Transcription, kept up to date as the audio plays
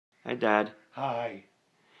Hi, Dad. Hi.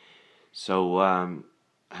 So,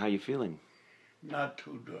 how you feeling? Not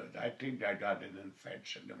too good. I think I got an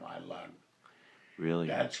infection in my lung. Really?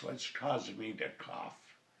 That's what's causing me to cough.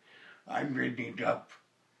 I'm reading up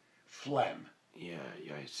phlegm. Yeah,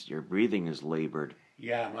 yes. Your breathing is labored.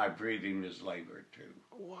 Yeah, my breathing is labored too.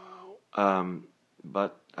 Wow.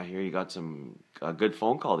 But I hear you got a good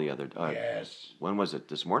phone call the other. Yes. When was it?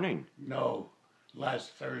 This morning? No,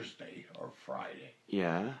 last Thursday or Friday.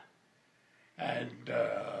 Yeah. And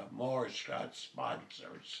Morris got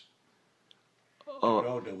sponsors to Oh,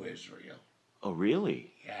 go to Israel. oh,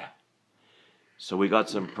 really? Yeah. So we got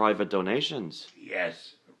some private donations.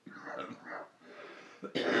 Yes.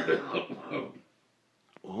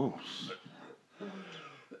 Oh.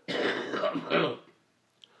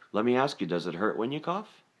 Let me ask you, does it hurt when you cough?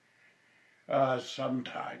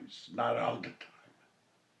 Sometimes, not all the time.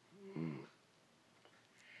 Mm.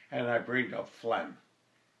 And I bring up phlegm,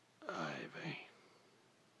 Ay vey.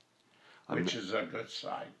 which is a good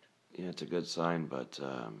sign. Yeah, it's a good sign, but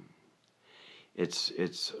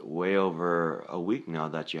it's way over a week now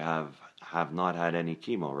that you have not had any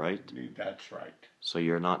chemo, right? That's right. So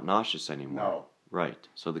you're not nauseous anymore. No. Right.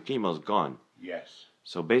 So the chemo's gone. Yes.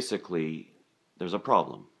 So basically, there's a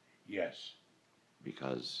problem Yes.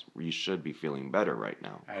 because you should be feeling better right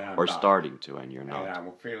now, And I'm or not. starting to, and you're And not.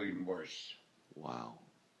 I'm feeling worse. Wow.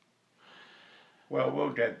 Well, we'll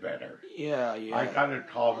get better. Yeah, yeah. I gotta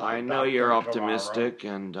call my I know doctor you're tomorrow. optimistic,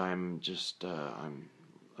 and I'm just I'm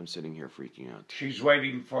sitting here freaking out. She's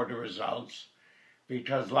waiting for the results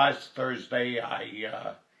because last Thursday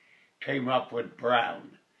I came up with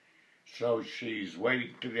brown. So she's waiting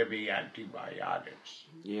to give me antibiotics.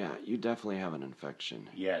 Yeah, you definitely have an infection.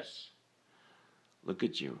 Yes. Look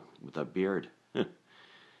at you with a beard.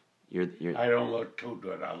 you're. I don't look too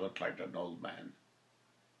good. I look like an old man.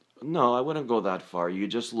 No, I wouldn't go that far. You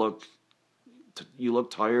just you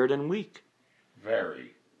look tired and weak.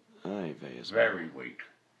 Very. Ay, vey, Very weak.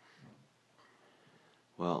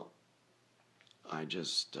 Well, I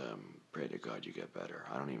just pray to God you get better.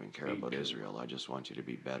 I don't even care Me about too. Israel. I just want you to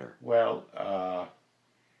be better. Well,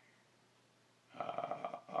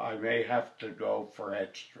 I may have to go for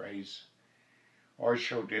x-rays, or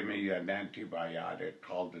she'll give me an antibiotic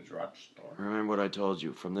called the drugstore. Remember what I told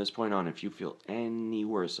you. From this point on, if you feel any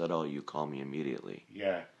worse at all, you call me immediately.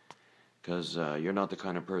 Yeah. Because you're not the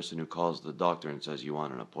kind of person who calls the doctor and says you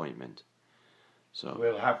want an appointment. So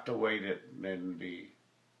We'll have to wait it in the...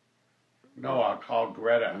 No, I'll call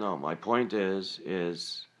Greta. no, my point is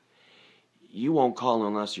you won't call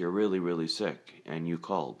unless you're really, really sick, and you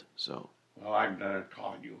called. So Well, I'm gonna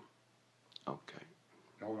call you. okay,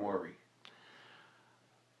 Don't worry.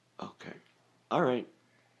 okay, all right.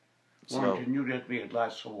 Lauren, So can you get me a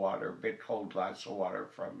glass of water, a big cold glass of water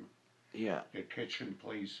from yeah, the kitchen,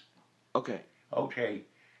 please? okay. Okay.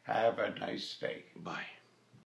 Have a nice day. Bye.